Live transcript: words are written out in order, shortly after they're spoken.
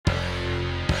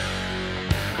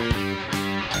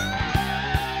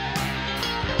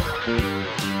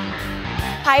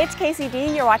Hi, it's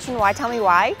Kasey-Dee. You're watching Why Tell Me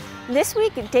Why. This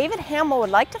week, David Hamill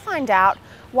would like to find out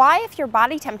why, if your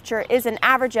body temperature is an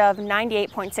average of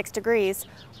 98.6 degrees,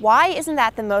 why isn't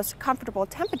that the most comfortable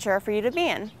temperature for you to be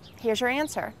in? Here's your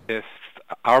answer. If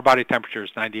our body temperature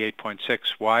is 98.6,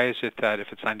 why is it that if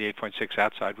it's 98.6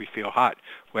 outside, we feel hot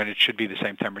when it should be the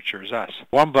same temperature as us?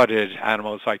 Warm-blooded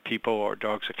animals like people or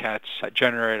dogs or cats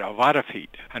generate a lot of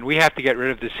heat, and we have to get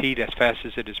rid of this heat as fast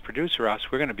as it is produced, or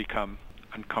else we're going to become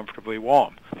uncomfortably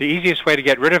warm. The easiest way to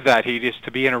get rid of that heat is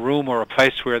to be in a room or a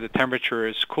place where the temperature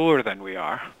is cooler than we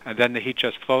are, and then the heat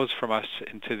just flows from us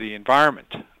into the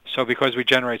environment. So because we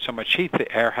generate so much heat,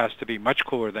 the air has to be much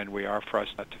cooler than we are for us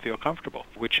not to feel comfortable,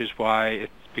 which is why it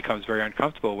becomes very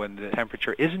uncomfortable when the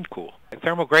temperature isn't cool. A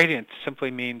thermal gradient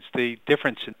simply means the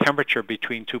difference in temperature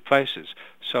between two places.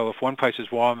 So if one place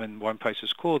is warm and one place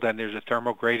is cool, then there's a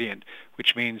thermal gradient,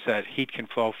 which means that heat can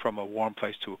flow from a warm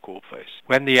place to a cool place.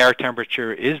 When the air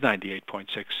temperature is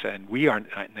 98.6 and we are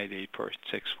 98.6,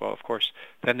 well, of course,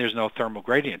 then there's no thermal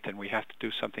gradient, and we have to do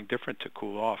something different to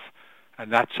cool off. And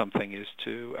that something is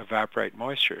to evaporate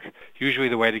moisture. Usually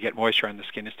the way to get moisture on the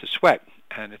skin is to sweat.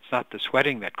 And it's not the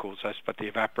sweating that cools us, but the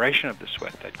evaporation of the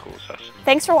sweat that cools us.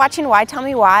 Thanks for watching Why Tell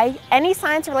Me Why. Any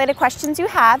science-related questions you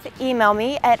have, email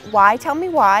me at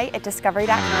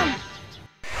whytellmewhy@discovery.com.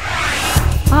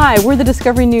 Hi, we're the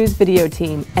Discovery News video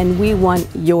team, and we want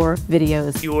your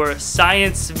videos. Your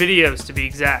science videos, to be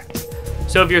exact.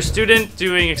 So if you're a student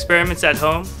doing experiments at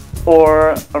home,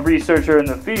 or a researcher in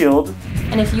the field,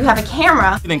 and if you have a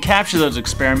camera, then capture those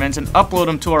experiments and upload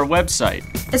them to our website.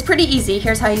 It's pretty easy.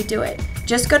 Here's how you do it.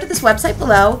 Just go to this website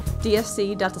below,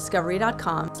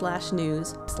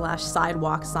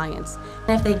 dsc.discovery.com/news/sidewalk science.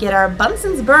 and if they get our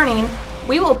Bunsen's burning,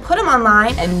 we will put them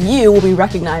online, And you will be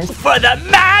recognized for the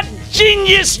mad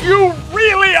genius you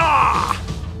really are!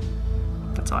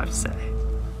 That's all I have to say.